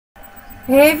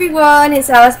Hey everyone,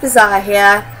 it's AliceBizarre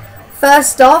here.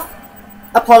 First off,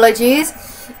 apologies.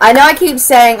 I know I keep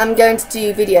saying I'm going to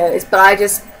do videos, but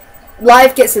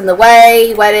life gets in the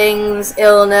way, weddings,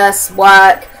 illness,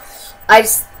 work. I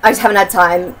just haven't had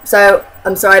time, so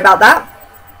I'm sorry about that.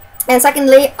 And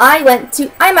secondly, I went to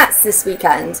Imats this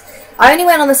weekend. I only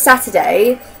went on a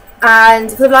Saturday, and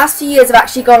for the last few years I've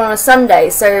actually gone on a Sunday,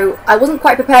 so I wasn't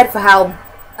quite prepared for how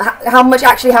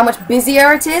much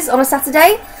busier it is on a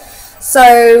Saturday.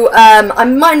 So I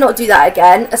might not do that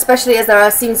again, especially as there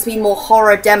seems to be more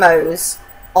horror demos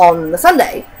on the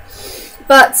Sunday.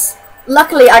 But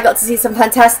luckily I got to see some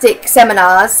fantastic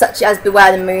seminars, such as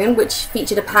Beware the Moon, which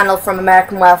featured a panel from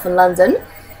American Wealth in London,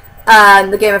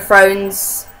 the Game of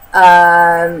Thrones,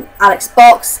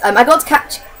 AliceBizarre. I got to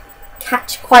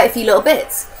catch quite a few little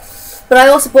bits, but I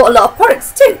also bought a lot of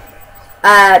products too.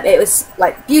 It was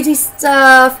like beauty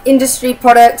stuff, industry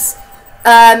products.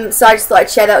 So I just thought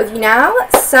I'd share that with you now.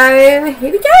 So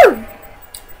here we go.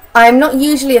 I'm not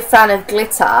usually a fan of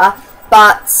glitter,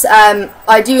 but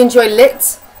I do enjoy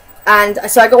lit, and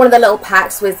so I got one of the little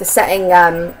packs with the setting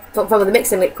from the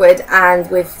mixing liquid and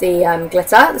with the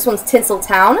glitter. This one's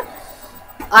Tinseltown.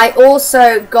 I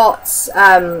also got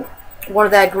one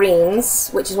of their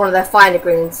greens, which is one of their finer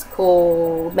greens,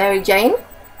 called Mary Jane.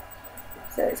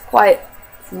 So it's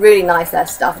really nice, their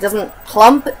stuff. It doesn't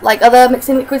clump like other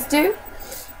mixing liquids do.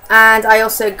 And I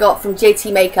also got from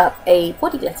JT Makeup a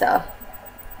body glitter,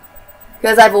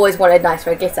 because I've always wanted nice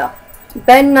red glitter.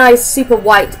 Ben Nye's Super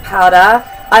White powder.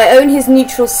 I own his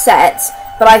neutral set,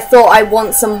 but I thought I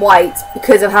want some white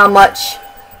because of how much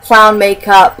clown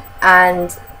makeup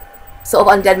and sort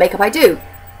of undead makeup I do.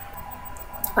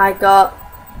 I got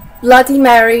Bloody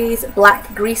Mary's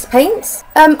black grease paint.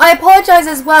 I apologise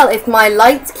as well if my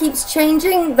light keeps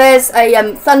changing. There's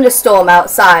a thunderstorm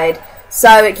outside,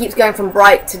 so it keeps going from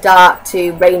bright to dark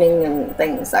to raining and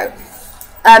things. So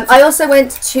I also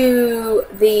went to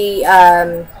the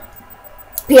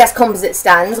PS Composite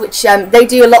stands, which they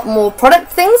do a lot more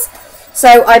product things.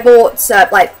 So I bought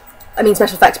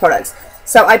special effects products.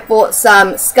 So I bought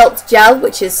some Sculpt Gel,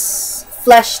 which is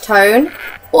flesh tone.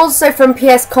 Also from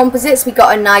PS Composites, we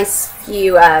got a nice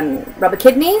few rubber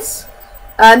kidneys.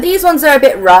 These ones are a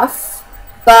bit rough,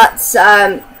 but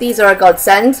these are a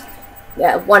godsend.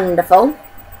 Yeah, wonderful.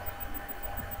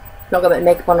 Not got a bit of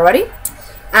makeup on already.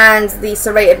 And the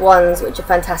serrated ones, which are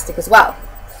fantastic as well.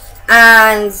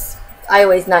 And I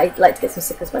always like to get some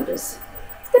sticker sponges.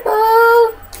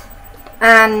 Stipple!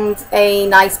 And a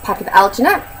nice pack of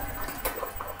alginate.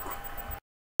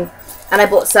 And I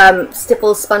bought some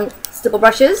stipple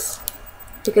brushes,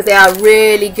 because they are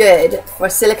really good for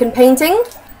silicone painting.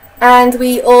 And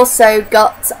we also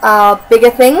got our bigger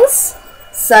things.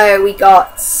 So we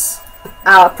got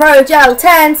our Pro Gel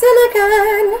 10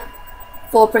 silicone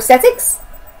for prosthetics.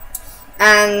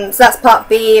 And so that's part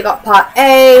B. I got part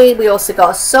A. We also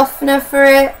got a softener for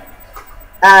it.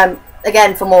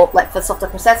 Again, for more for softer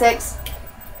prosthetics.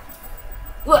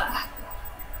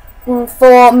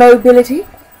 For mobility.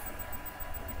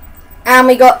 And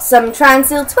we got some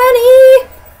Transil 20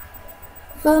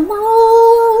 for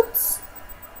molds.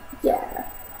 Yeah.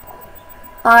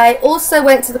 I also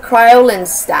went to the Cryolin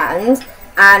stand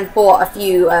and bought a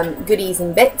few goodies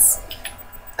and bits.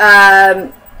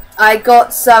 I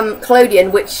got some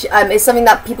collodion, which is something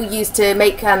that people use to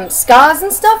make scars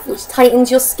and stuff, which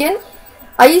tightens your skin.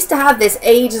 I used to have this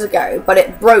ages ago, but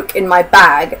it broke in my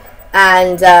bag,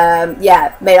 and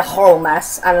yeah, made a horrible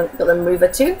mess, and I got the remover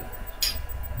too.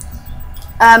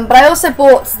 But I also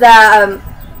bought their,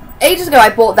 ages ago I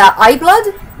bought their eye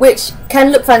blood, which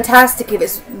can look fantastic if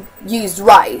it's used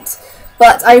right.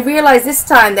 But I realised this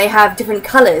time they have different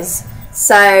colours.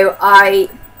 So I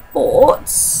bought,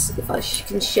 if I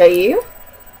can show you,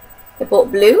 I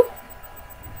bought blue.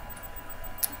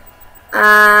 For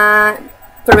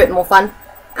a bit more fun.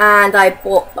 And I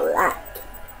bought black.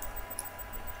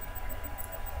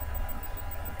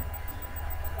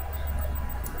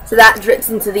 So that drips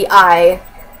into the eye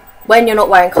when you're not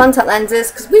wearing contact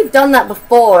lenses, because we've done that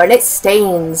before and it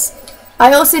stains.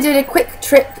 I also did a quick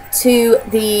trip to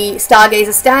the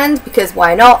Stargazer stand, because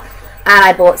why not, and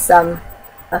I bought some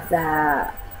of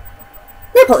their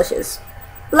nail polishes,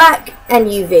 black and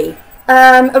UV.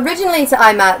 Originally to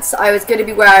Imats I was going to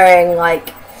be wearing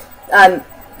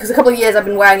because a couple of years I've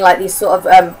been wearing these sort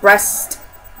of breast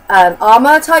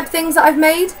armor type things that I've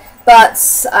made, but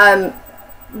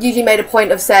usually made a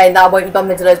point of saying that I won't bump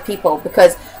into those people,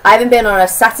 because I haven't been on a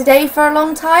Saturday for a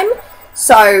long time,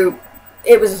 so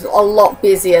it was a lot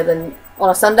busier than on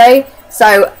a Sunday.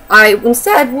 So I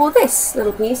instead wore this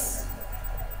little piece.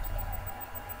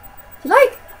 You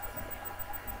like?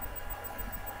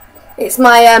 It's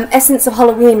my Essence of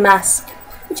Halloween mask,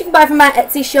 which you can buy from my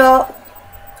Etsy shop.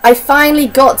 I finally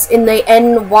got in the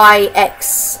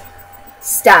NYX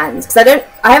stand because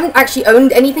I haven't actually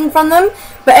owned anything from them,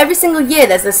 but every single year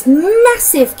there's this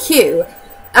massive queue,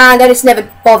 and I just never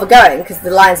bother going because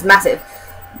the line's massive.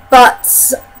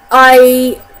 But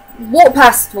I walked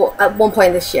past at one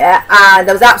point this year, and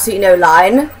there was absolutely no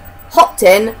line. Hopped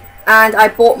in, and I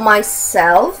bought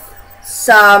myself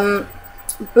some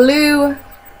blue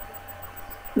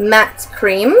matte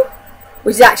cream,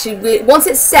 which is actually once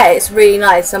it's set, it's really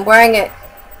nice. I'm wearing it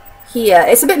here.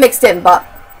 It's a bit mixed in, but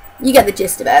you get the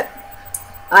gist of it.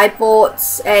 I bought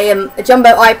a jumbo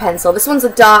eye pencil. This one's a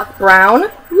dark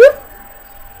brown.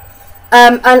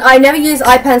 And I never use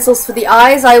eye pencils for the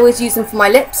eyes. I always use them for my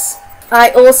lips.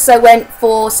 I also went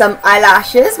for some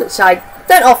eyelashes, which I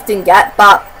don't often get,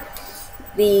 but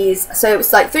these. So it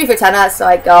was like 3 for $10. So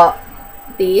I got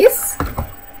these,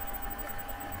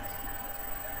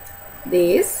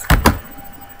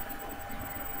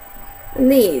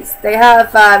 and these. They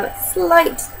have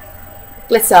slight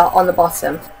glitter on the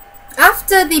bottom.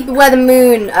 After the Beware the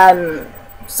Moon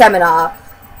seminar,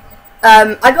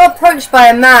 I got approached by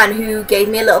a man who gave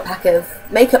me a little pack of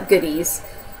makeup goodies,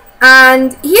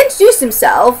 and he introduced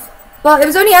himself, but it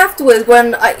was only afterwards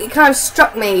when it kind of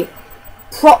struck me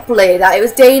properly that it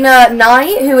was Dana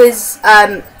Nye, who is,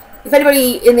 if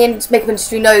anybody in the makeup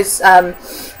industry knows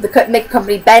the makeup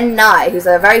company Ben Nye, who's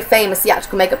a very famous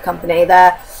theatrical makeup company.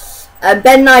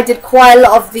 Ben Nye did quite a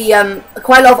lot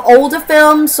of older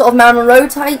films, sort of Marilyn Monroe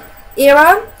type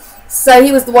era, so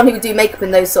he was the one who would do makeup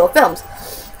in those sort of films.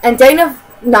 And Dana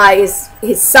Nye is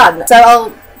his son. So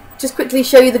I'll just quickly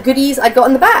show you the goodies I got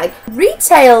in the bag.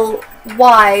 Retail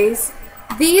wise,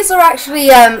 these are actually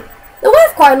they're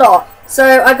worth quite a lot.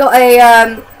 So I got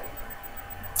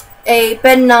a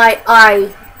Ben Nye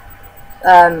eye,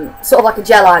 sort of like a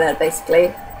gel liner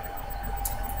basically.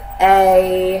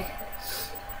 A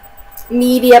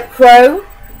Media Pro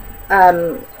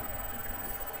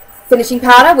finishing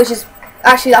powder, which is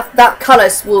actually that colour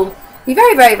will be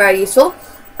very, very, very useful.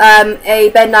 A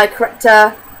Ben Nye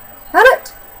corrector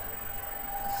palette.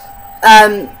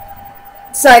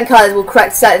 Certain colours will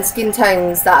correct certain skin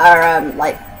tones that are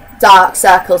like dark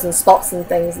circles and spots and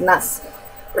things, and that's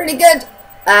really good.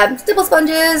 Stipple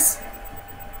sponges.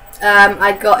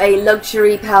 I got a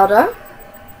luxury powder,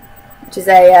 which is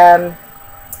a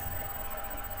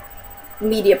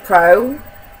Media Pro.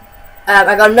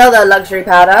 I got another luxury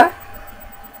powder.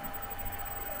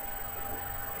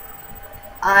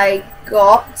 I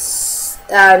got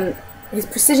his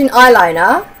precision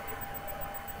eyeliner.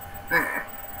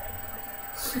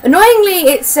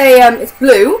 Annoyingly, it's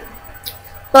blue,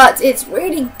 but it's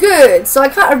really good. So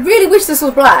I really wish this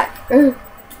was black.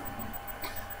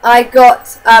 I got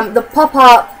the Pop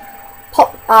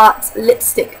Art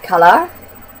lipstick color.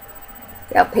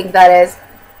 See how pink that is.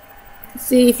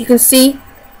 See if you can see.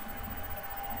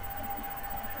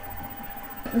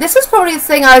 This was probably the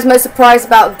thing I was most surprised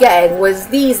about getting, was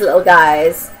these little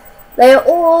guys. They are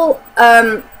all,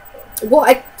 from what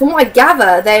I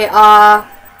gather, they are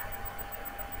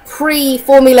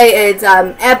pre-formulated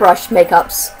airbrush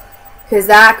makeups, because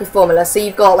they're aqua formula. So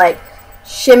you've got like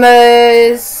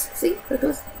shimmers, see,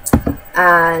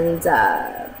 and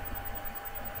I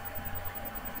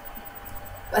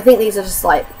think these are just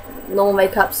like normal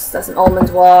makeups. That's an almond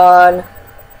one,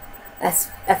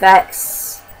 FX.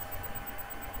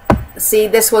 See,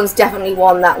 this one's definitely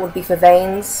one that would be for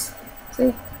veins.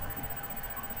 See?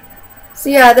 So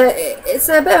yeah, it's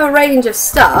a bit of a range of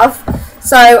stuff.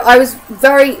 So I was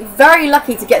very, very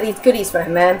lucky to get these goodies for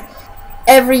him, man.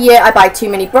 Every year I buy too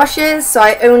many brushes, so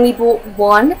I only bought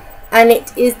one, and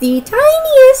it is the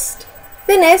tiniest,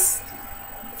 thinnest,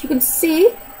 if you can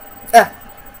see,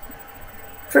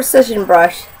 precision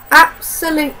brush.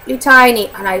 Absolutely tiny,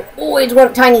 and I always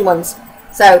want tiny ones.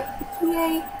 So,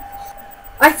 yay.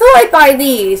 I thought I'd buy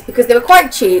these because they were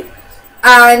quite cheap,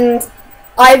 and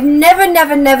I've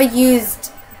never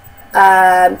used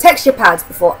texture pads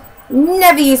before.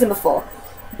 Never used them before.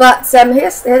 But here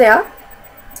they are.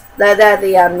 They're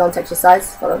the non-texture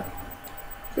size. Hold on.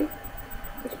 See?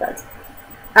 Texture pads.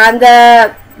 And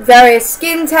they're various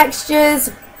skin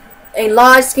textures,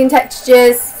 enlarged skin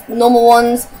textures, normal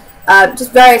ones,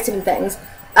 just various different things.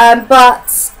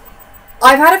 But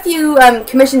I've had a few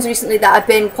commissions recently that have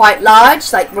been quite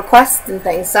large, like requests and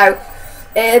things, so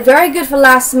very good for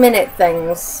last minute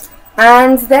things.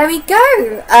 And there we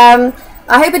go.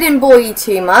 I hope I didn't bore you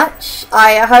too much.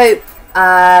 I hope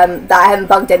that I haven't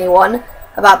bugged anyone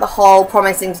about the whole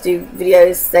promising to do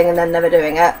videos thing and then never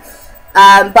doing it.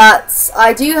 But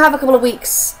I do have a couple of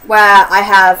weeks where I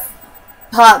have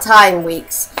part-time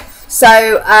weeks. So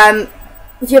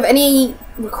if you have any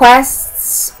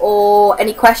requests or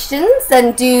any questions,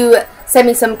 then do send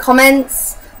me some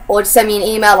comments or just send me an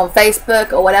email on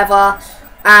Facebook or whatever,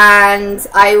 and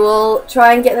I will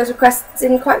try and get those requests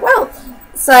in quite well.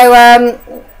 So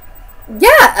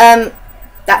yeah,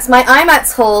 that's my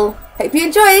Imats haul. Hope you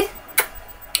enjoyed.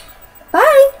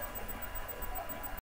 Bye.